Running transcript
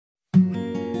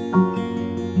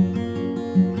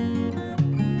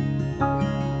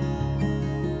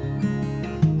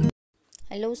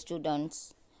Hello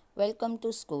students, welcome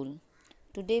to school.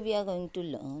 Today we are going to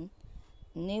learn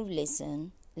new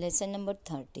lesson number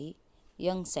 30,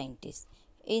 Young Scientists.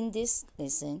 In this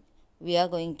lesson, we are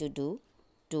going to do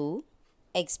two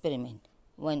experiments.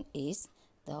 One is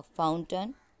the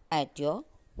fountain at your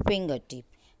fingertip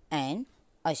and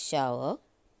a shower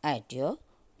at your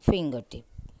fingertip.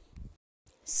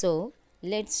 So,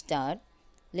 let's start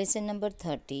lesson number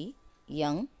 30,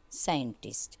 Young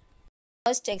Scientist.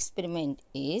 First experiment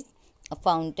is a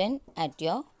fountain at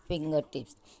your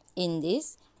fingertips. In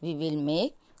this, we will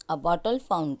make a bottle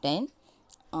fountain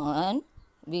and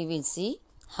we will see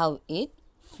how it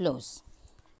flows.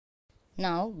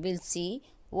 Now, we'll see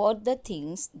what the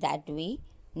things that we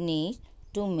need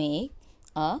to make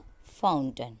a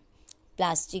fountain.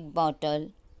 Plastic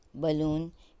bottle,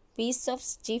 balloon, piece of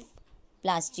stiff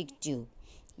plastic tube.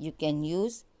 You can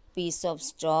use piece of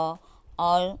straw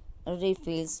or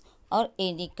refills or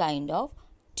any kind of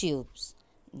tubes.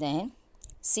 Then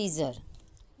scissor,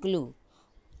 glue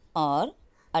or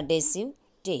adhesive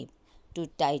tape to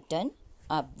tighten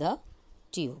up the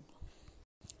tube.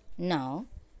 Now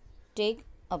take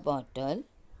a bottle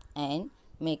and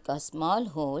make a small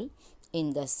hole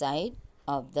in the side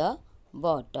of the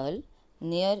bottle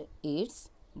near its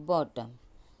bottom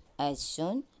as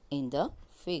shown in the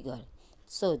figure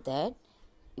so that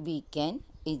we can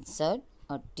insert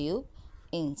a tube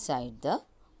inside the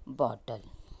bottle.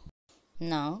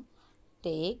 Now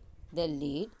take the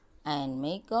lid and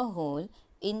make a hole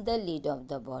in the lid of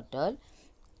the bottle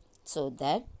so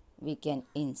that we can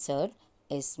insert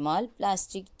a small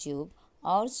plastic tube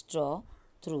or straw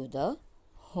through the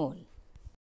hole.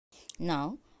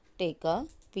 Now take a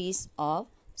piece of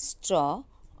straw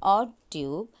or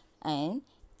tube and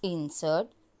insert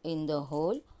in the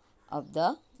hole of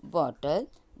the bottle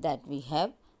that we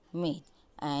have made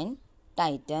and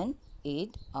tighten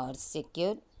it or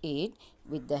secure it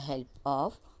with the help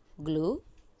of glue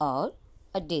or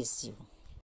adhesive.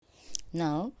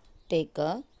 Now take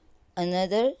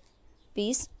another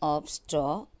piece of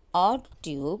straw or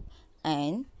tube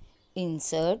and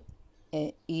insert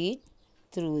it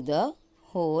through the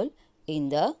hole in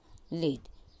the lid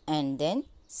and then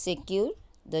secure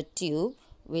the tube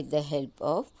with the help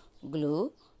of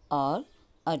glue or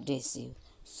adhesive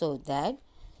so that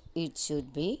it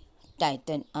should be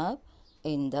tightened up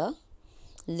in the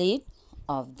lid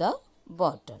of the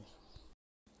bottle.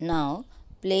 Now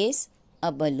place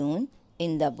a balloon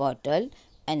in the bottle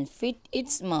and fit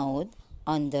its mouth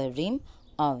on the rim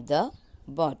of the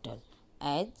bottle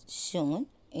as shown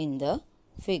in the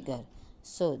figure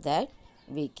so that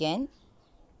we can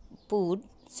put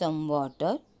some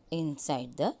water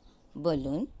inside the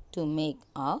balloon to make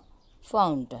a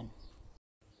fountain.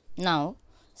 Now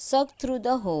suck through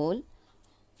the hole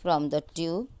from the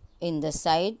tube in the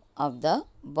side of the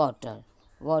bottle.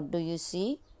 What do you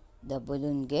see? The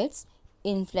balloon gets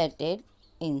inflated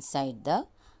inside the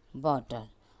bottle.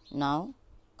 Now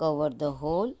cover the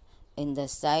hole in the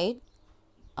side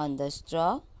on the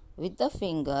straw with the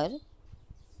finger.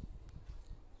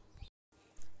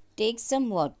 Take some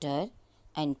water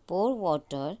and pour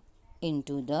water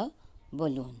into the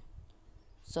balloon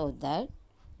so that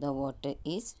the water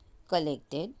is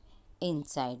collected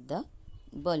inside the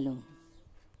balloon.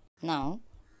 Now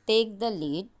take the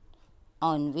lid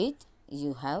on which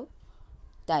you have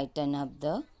tightened up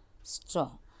the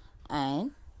straw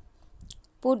and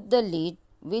put the lid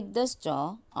with the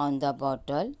straw on the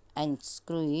bottle and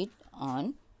screw it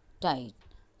on tight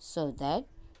so that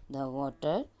the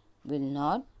water will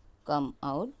not come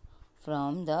out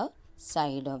from the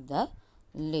side of the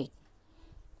lid.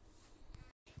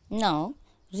 Now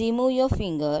remove your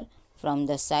finger from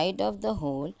the side of the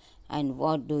hole and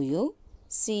what do you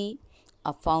see?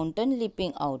 A fountain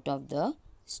leaping out of the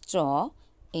straw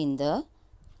in the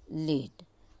lid.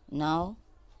 Now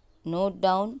note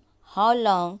down how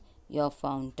long your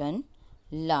fountain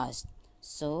lasts.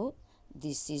 So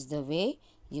this is the way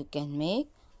you can make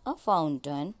a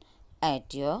fountain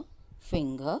at your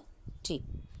fingertip.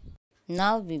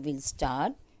 Now we will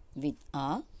start with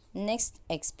our next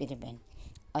experiment,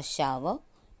 a shower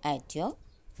at your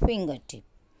fingertip.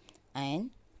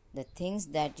 And the things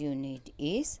that you need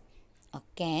is a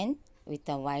can with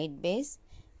a white base,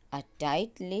 a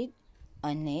tight lid,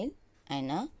 a nail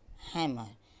and a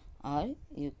hammer, or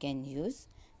you can use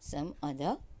some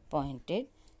other pointed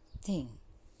thing.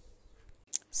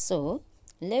 So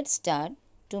let's start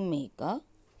to make a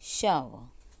shower.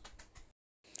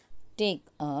 Take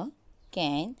a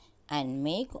can and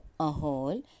make a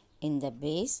hole in the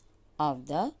base of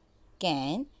the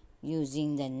can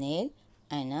using the nail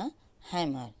and a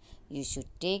hammer. You should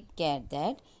take care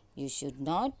that you should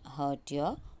not hurt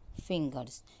your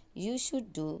fingers. You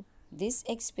should do this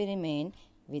experiment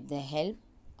with the help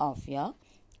of your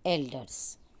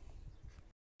elders.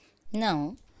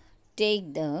 Now,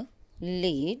 take the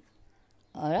lid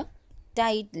or a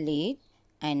tight lid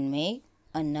and make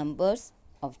a numbers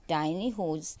of tiny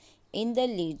holes in the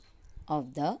lid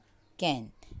of the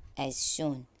can as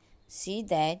shown. See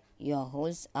that your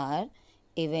holes are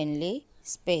evenly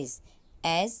spaced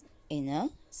as in a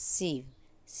sieve.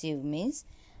 Sieve means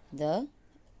the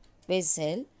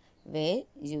vessel where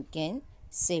you can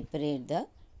separate the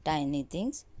tiny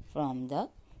things from the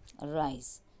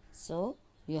rice. So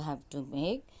you have to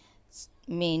make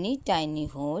many tiny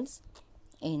holes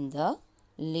in the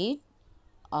lid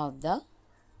of the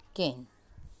can.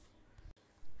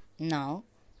 Now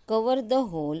cover the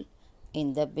hole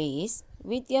in the base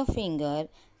with your finger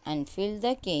and fill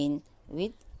the can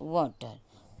with water.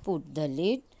 Put the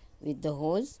lid with the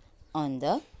holes on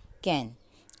the can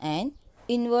and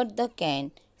invert the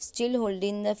can, still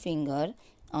holding the finger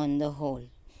on the hole.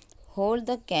 Hold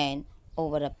the can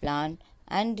over a plant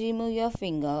and remove your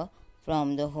finger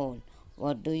from the hole.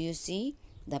 What do you see?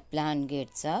 The plant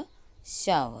gets a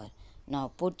shower.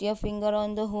 Now put your finger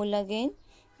on the hole again.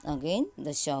 Again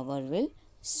the shower will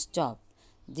stop.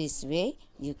 This way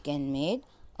you can make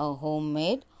a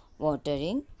homemade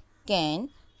watering can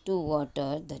to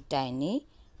water the tiny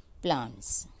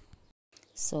plants.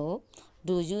 So,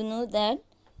 do you know that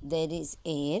there is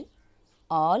air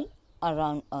all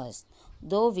around us,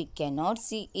 though we cannot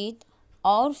see it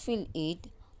or feel it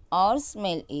or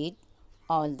smell it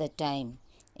all the time?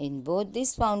 In both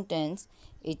these fountains,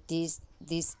 it is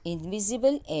this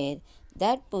invisible air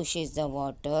that pushes the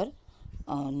water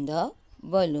on the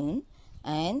balloon,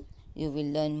 and you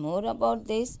will learn more about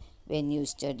this when you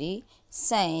study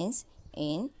science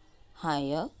in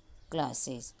higher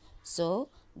classes. So,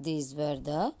 these were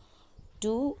the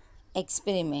two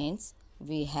experiments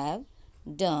we have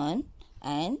done,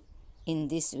 and in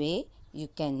this way you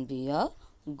can be a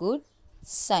good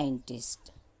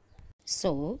scientist.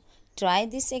 So, try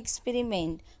this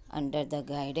experiment under the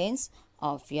guidance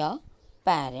of your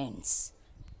parents.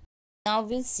 Now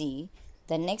we'll see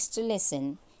the next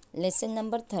lesson, lesson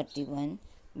number 31,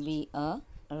 be a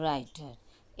writer.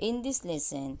 In this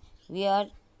lesson, we are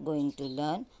going to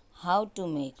learn how to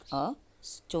make a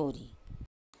story.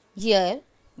 Here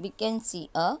we can see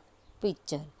a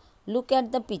picture. Look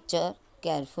at the picture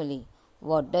carefully.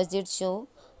 What does it show?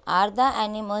 Are the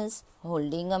animals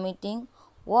holding a meeting?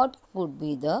 What could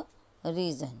be the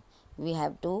reason? We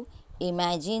have to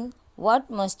imagine what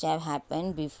must have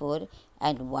happened before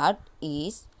and what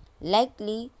is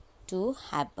likely to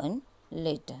happen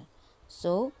later.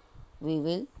 So, we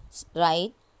will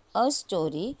write a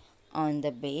story on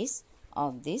the base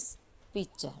of this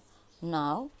picture.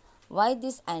 Now, why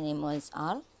these animals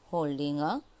are holding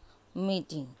a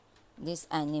meeting? These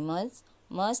animals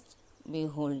must be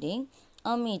holding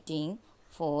a meeting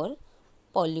for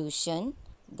pollution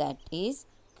that is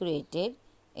created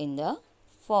in the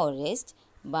forest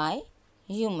by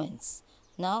humans.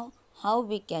 Now, how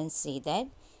we can say that?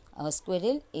 A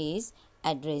squirrel is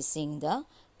addressing the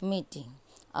meeting.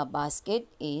 A basket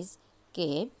is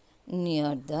kept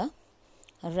near the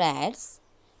rats,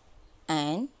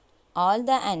 and all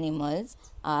the animals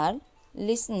are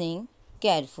listening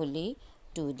carefully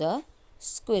to the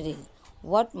squirrel.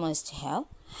 What must have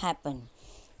happened?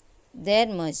 There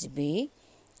must be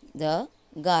the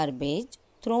garbage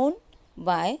thrown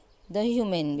by the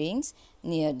human beings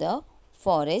near the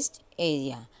forest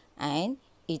area, and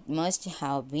it must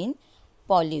have been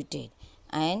polluted,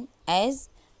 and as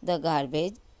the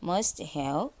garbage must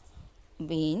have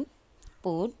been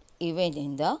put even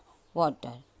in the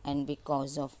water, and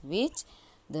because of which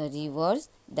the rivers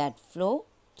that flow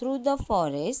through the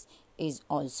forest is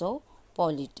also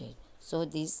polluted. So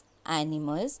these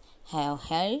animals have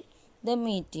held the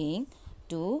meeting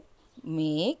to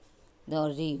make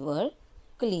the river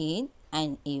clean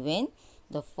and even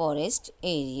the forest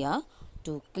area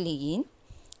to clean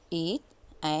it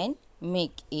and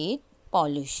make it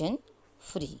pollution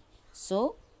free.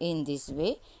 So in this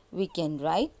way we can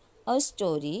write a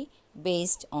story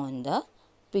based on the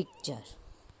picture.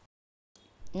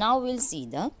 Now we'll see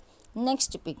the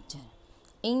next picture.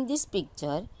 In this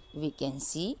picture we can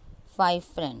see 5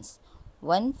 friends.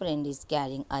 One friend is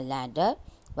carrying a ladder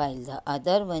while the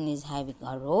other one is having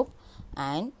a rope,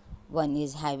 and one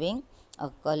is having a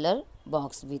color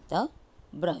box with a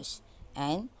brush,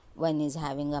 and one is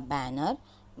having a banner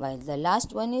while the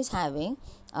last one is having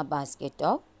a basket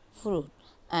of fruit,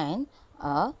 and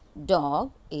a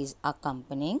dog is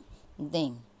accompanying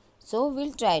them. So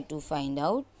we'll try to find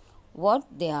out what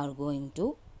they are going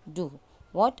to do?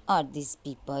 What are these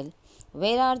people?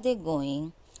 Where are they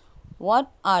going?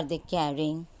 What are they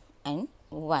carrying and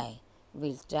why?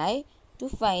 We'll try to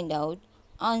find out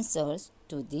answers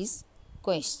to this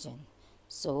question.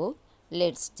 So,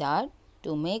 let's start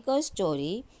to make a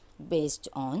story based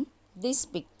on this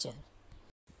picture.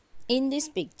 In this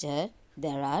picture,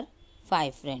 there are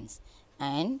five friends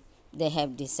and they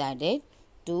have decided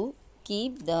to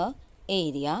keep the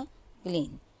area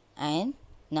clean, and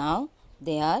now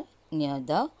they are near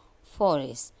the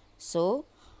forest. So,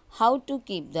 how to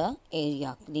keep the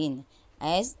area clean,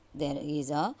 as there is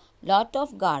a lot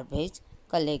of garbage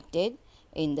collected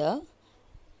in the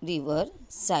river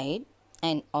side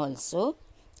and also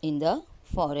in the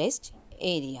forest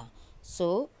area.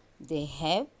 So they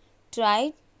have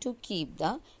tried to keep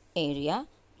the area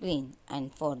clean,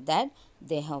 and for that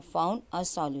they have found a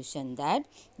solution that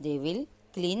they will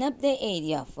clean up the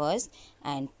area first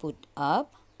and put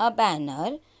up a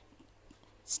banner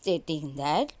stating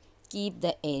that keep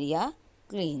the area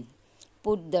clean.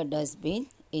 Put the dustbin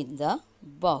in the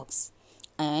box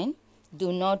and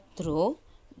do not throw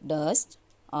dust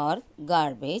or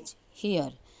garbage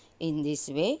here. In this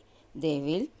way, they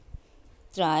will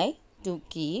try to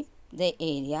keep the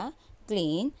area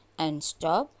clean and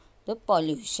stop the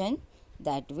pollution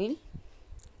that will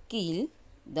kill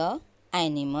the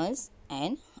animals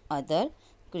and other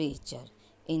creatures.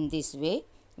 In this way,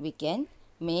 we can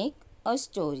make a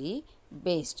story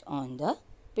based on the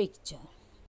picture.